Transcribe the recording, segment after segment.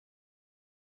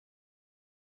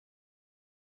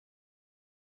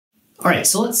All right,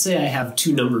 so let's say I have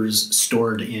two numbers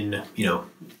stored in,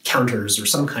 counters or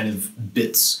some kind of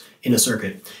bits in a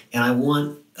circuit, and I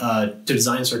want to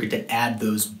design a circuit to add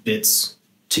those bits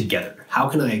together. How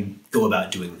can I go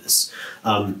about doing this?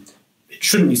 It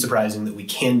shouldn't be surprising that we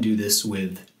can do this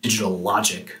with digital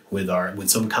logic, with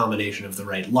some combination of the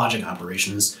right logic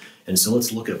operations. And so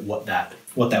let's look at what that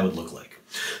would look like.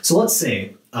 So let's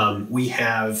say we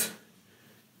have,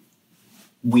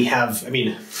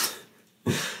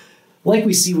 like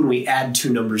we see when we add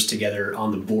two numbers together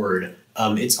on the board,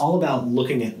 it's all about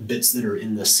looking at bits that are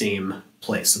in the same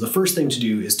place. So the first thing to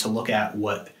do is to look at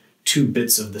what two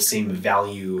bits of the same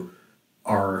value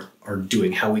are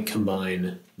doing, how we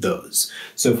combine those.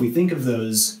 So if we think of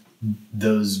those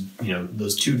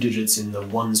two digits in the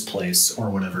ones place or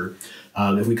whatever,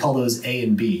 if we call those A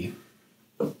and B,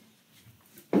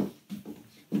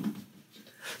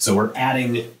 so we're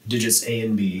adding digits A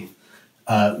and B,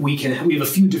 we have a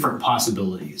few different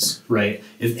possibilities, right?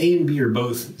 If A and B are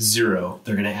both 0,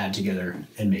 they're going to add together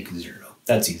and make 0.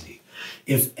 That's easy.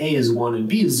 If A is 1 and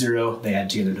B is 0, they add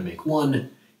together to make 1.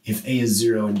 If A is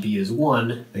 0 and B is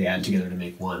 1, they add together to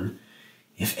make 1.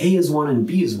 If A is 1 and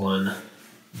B is 1,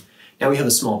 now we have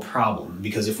a small problem,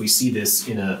 because if we see this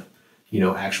in a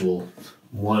actual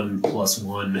 1 plus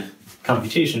 1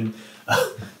 computation,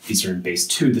 these are in base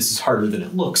 2. This is harder than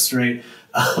it looks, right?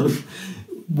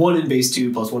 1 in base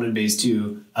 2 plus 1 in base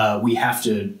 2, we have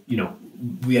to,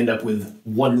 we end up with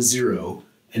 1, 0.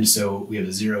 And so we have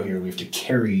a 0 here, and we have to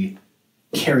carry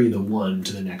the 1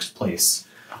 to the next place.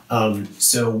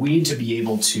 So we need to be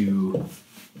able to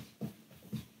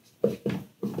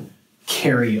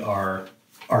carry our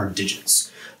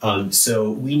digits.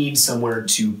 So we need somewhere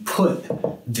to put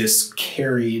this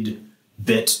carried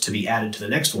bit to be added to the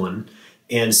next one.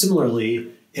 And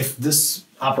similarly, if this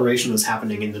operation was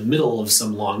happening in the middle of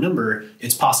some long number,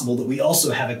 it's possible that we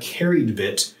also have a carried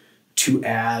bit to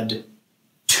add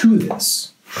to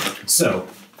this. So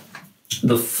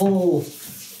the full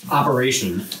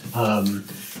operation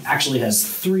actually has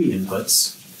 3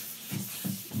 inputs,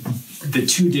 the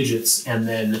 2 digits, and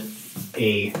then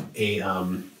a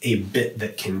bit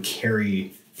that can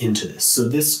carry into this. So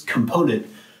this component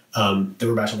that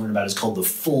we're about to learn about is called the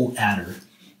full adder.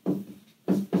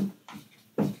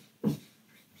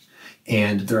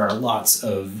 And there are lots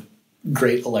of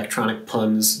great electronic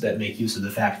puns that make use of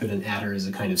the fact that an adder is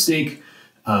a kind of snake,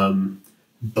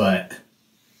 but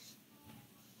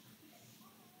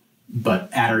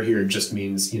adder here just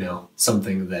means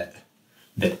something that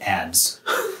adds.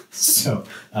 So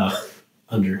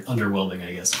underwhelming,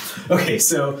 I guess. Okay,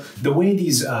 so the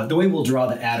way we'll draw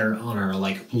the adder on our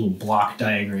little block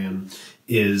diagram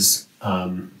is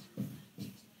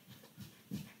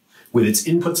with its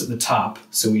inputs at the top.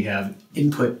 So we have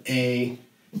input A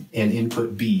and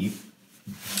input B,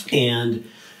 and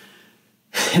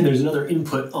there's another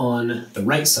input on the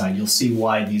right side. You'll see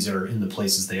why these are in the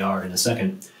places they are in a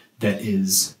second. That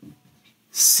is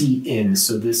C in.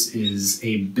 So this is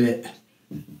a bit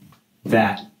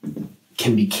that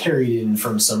can be carried in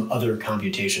from some other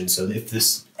computation. So if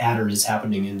this adder is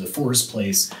happening in the 4's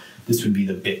place, this would be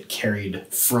the bit carried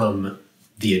from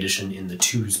the addition in the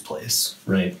 2's place,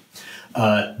 right?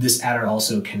 This adder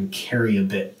also can carry a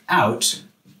bit out.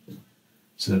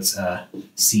 So that's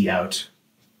C out.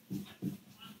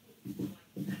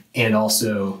 And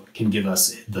also can give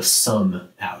us the sum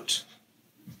out.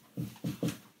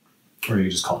 Or you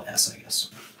just call it S, I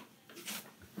guess.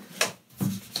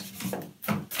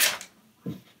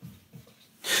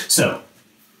 So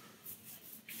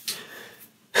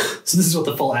this is what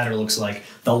the full adder looks like.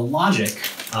 The logic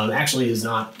actually is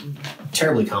not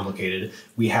terribly complicated.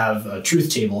 We have a truth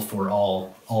table for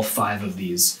all 5 of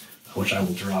these, which I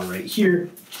will draw right here.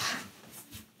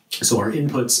 So our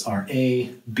inputs are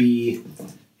A, B,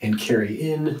 and carry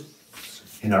in,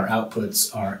 and our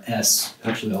outputs are S.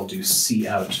 Actually, I'll do C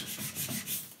out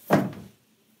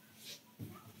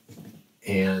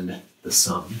and the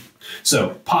sum.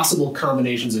 So possible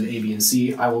combinations of A, B, and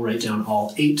C. I will write down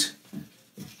all 8.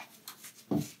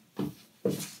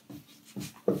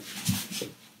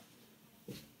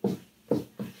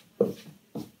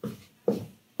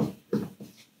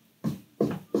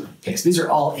 Okay, so these are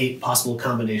all 8 possible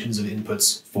combinations of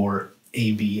inputs for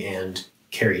A, B, and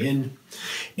carry in.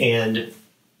 And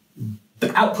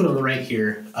the output on the right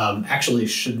here actually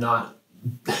should not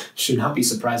be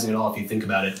surprising at all if you think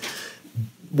about it.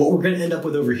 What we're going to end up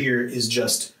with over here is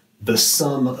just the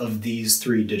sum of these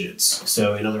 3 digits.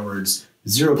 So in other words,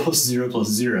 0 plus 0 plus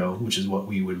 0, which is what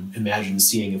we would imagine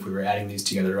seeing if we were adding these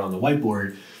together on the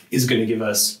whiteboard, is going to give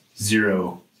us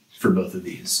 0 for both of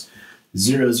these.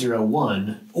 0, 0,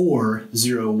 1 or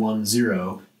 0, 1,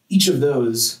 0 each of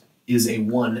those is a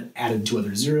 1 added to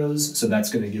other zeros, so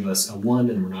that's going to give us a 1,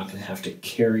 and we're not going to have to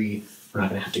carry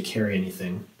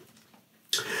anything.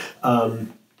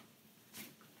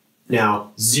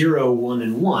 Now 0, 1,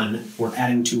 and 1, we're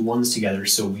adding two 1s together,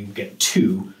 so we get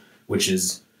 2, which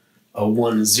is a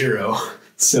 1, 0.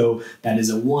 So that is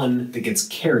a 1 that gets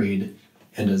carried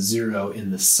and a 0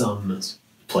 in the sum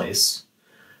place.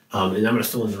 And I'm going to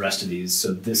fill in the rest of these.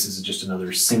 So this is just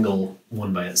another single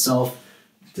 1 by itself.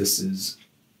 This is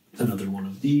another one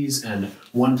of these. And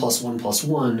 1 plus 1 plus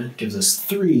 1 gives us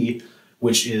 3,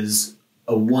 which is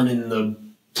a 1 in the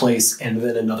place and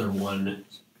then another 1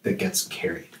 that gets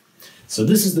carried. So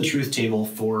this is the truth table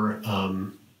for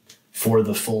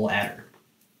the full adder.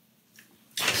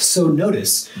 So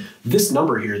notice this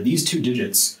number here, these two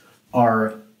digits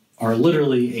are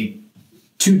literally a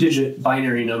 2-digit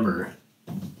binary number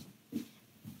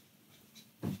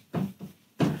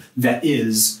that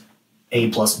is A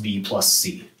plus B plus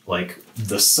C, like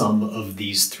the sum of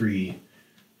these 3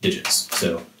 digits.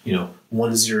 So,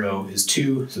 1, 0 is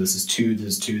 2, so this is 2, this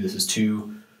is 2, this is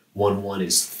 2, 1, 1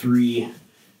 is 3.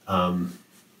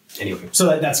 Anyway,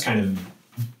 so that's kind of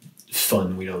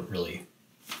fun. We don't really...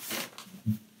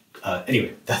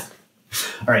 anyway,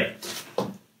 all right.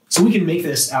 So we can make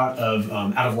this out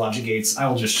of logic gates. I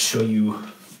will just show you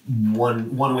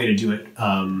one way to do it.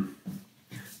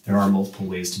 There are multiple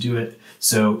ways to do it.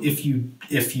 So if you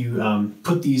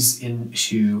put these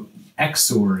into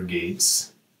XOR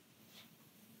gates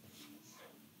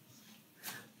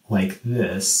like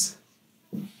this,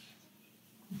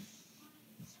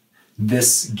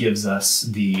 this gives us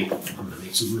the, I'm gonna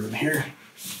make some room here.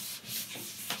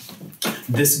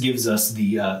 This gives us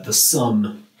the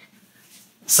sum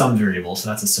variable. So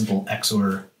that's a simple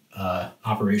XOR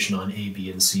operation on A,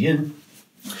 B, and C in.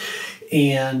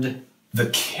 And the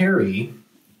carry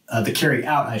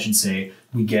out, I should say,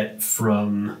 we get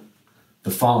from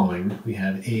the following. We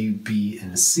have A, B,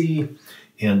 and C,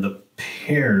 and the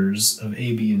pairs of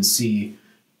A, B, and C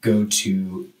go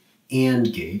to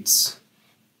AND gates.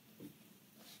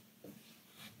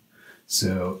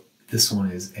 So this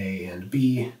one is A and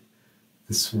B,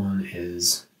 this one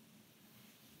is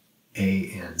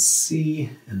A and C,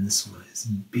 and this one is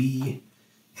B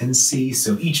and C.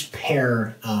 So each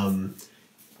pair of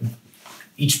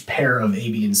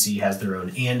A, B, and C has their own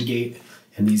AND gate,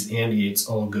 and these AND gates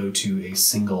all go to a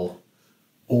single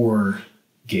OR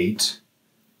gate.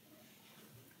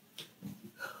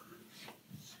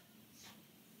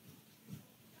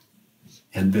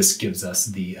 And this gives us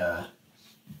the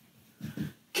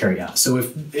carry out. So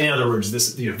if, in other words,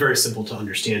 this is very simple to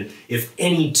understand. If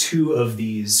any two of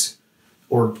these,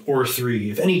 or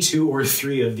three, if any 2 or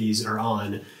 3 of these are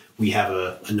on, we have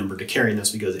a number to carry, and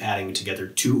that's because adding together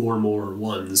 2 or more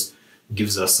 1s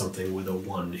gives us something with a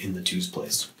 1 in the 2's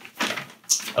place.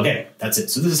 Okay, that's it.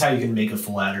 So this is how you can make a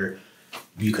full adder.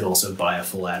 You can also buy a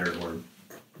full adder, or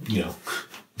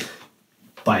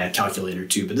buy a calculator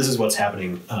too. But this is what's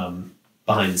happening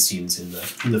behind the scenes in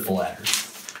the full adder.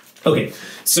 Okay,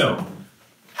 so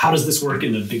how does this work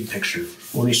in the big picture?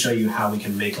 Let me show you how we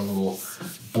can make a little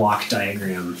block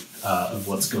diagram of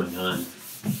what's going on.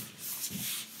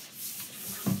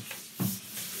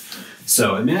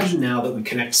 So imagine now that we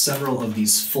connect several of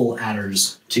these full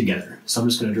adders together. So I'm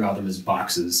just going to draw them as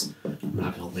boxes. I'm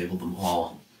not going to label them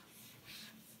all.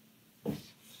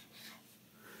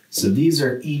 So these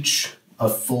are each a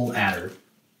full adder.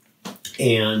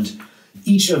 And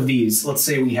each of these, let's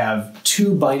say we have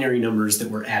 2 binary numbers that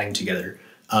we're adding together.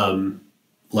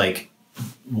 Like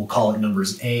we'll call it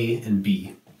numbers A and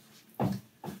B.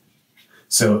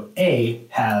 So A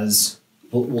has,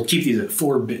 we'll keep these at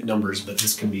 4-bit numbers, but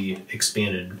this can be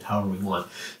expanded however we want.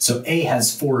 So A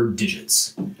has 4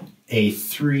 digits,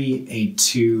 A3,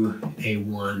 A2,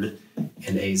 A1,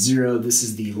 and A0. This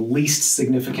is the least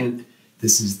significant.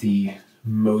 This is the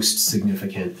most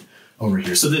significant over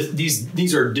here. So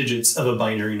these are digits of a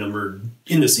binary number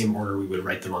in the same order we would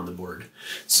write them on the board.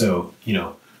 So,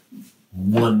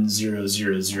 1, 0,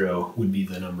 0, 0 would be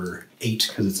the number 8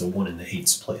 because it's a 1 in the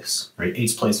 8's place, right?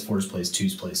 8's place, 4's place,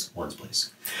 2's place, 1's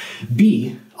place.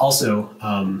 B also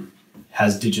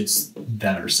has digits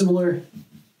that are similar.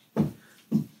 B3,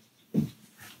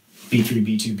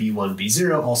 B2, B1,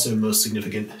 B0, also most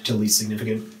significant to least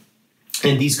significant.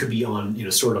 And these could be on,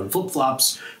 stored on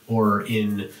flip-flops or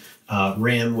in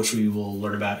RAM, which we will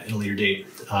learn about at a later date,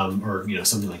 or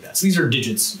something like that. So these are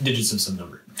digits of some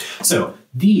number. So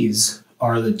these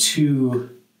are the 2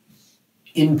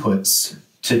 inputs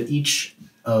to each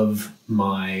of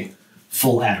my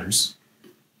full adders.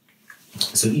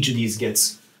 So each of these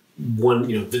gets one,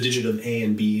 the digit of A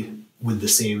and B with the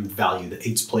same value, the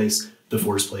 8's place the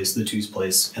fours place, the twos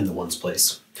place, and the ones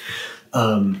place.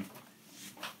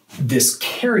 This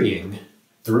carrying,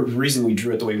 the reason we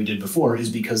drew it the way we did before is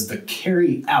because the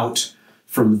carry out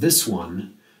from this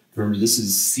one, remember this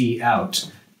is C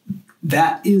out,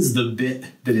 that is the bit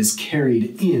that is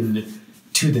carried in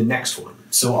to the next one.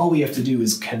 So all we have to do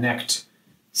is connect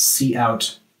C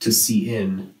out to C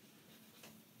in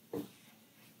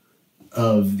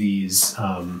of these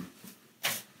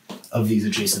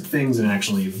adjacent things, and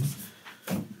actually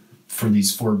for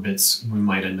these 4 bits we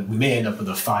may end up with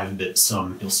a 5-bit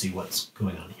sum. You'll see what's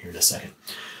going on here in a second.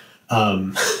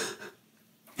 And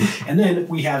then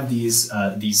we have these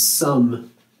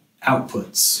sum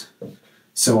outputs.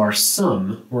 So our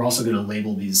sum, we're also going to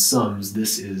label these sums.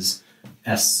 This is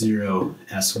S0,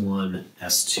 S1,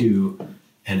 S2,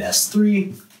 and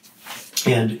S3.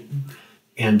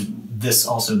 And this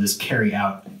also, this carry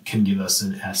out can give us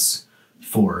an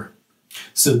S4.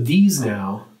 So these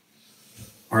now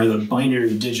are the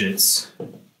binary digits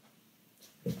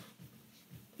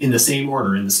in the same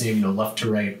order, in the same left to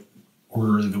right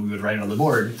order that we would write on the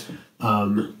board,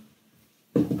 of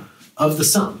the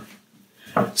sum.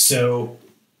 So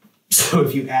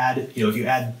if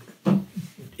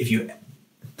you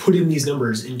put in these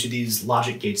numbers into these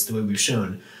logic gates the way we've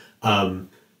shown,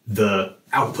 the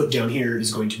output down here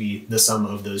is going to be the sum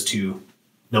of those two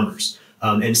numbers.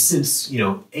 And since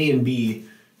A and B,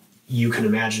 you can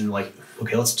imagine, like,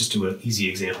 okay, let's just do an easy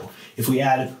example. If we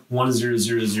add 1000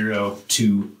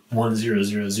 to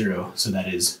 1000, so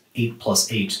that is 8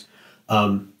 plus 8,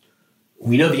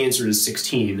 we know the answer is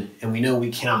 16, and we know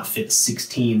we cannot fit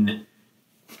 16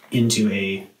 into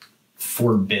a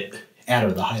 4-bit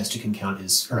adder. The highest it can count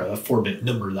is, or a 4-bit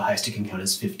number, the highest it can count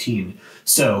is 15.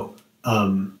 So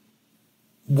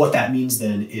what that means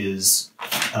then is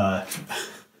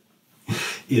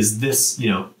this,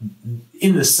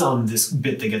 in the sum, this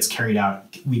bit that gets carried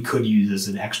out, we could use as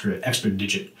an extra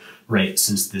digit, right?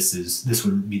 Since this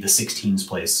would be the 16s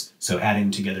place. So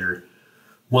adding together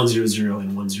 100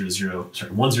 and 100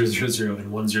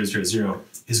 and 1000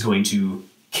 is going to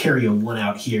carry a 1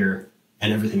 out here,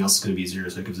 and everything else is going to be 0.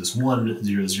 So it gives us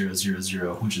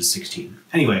 10000, which is 16.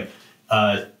 Anyway,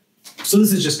 so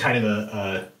this is just kind of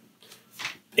a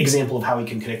example of how we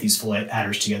can connect these full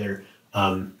adders together.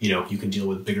 You can deal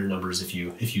with bigger numbers if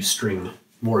you string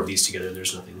more of these together.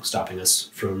 There's nothing stopping us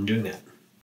from doing that.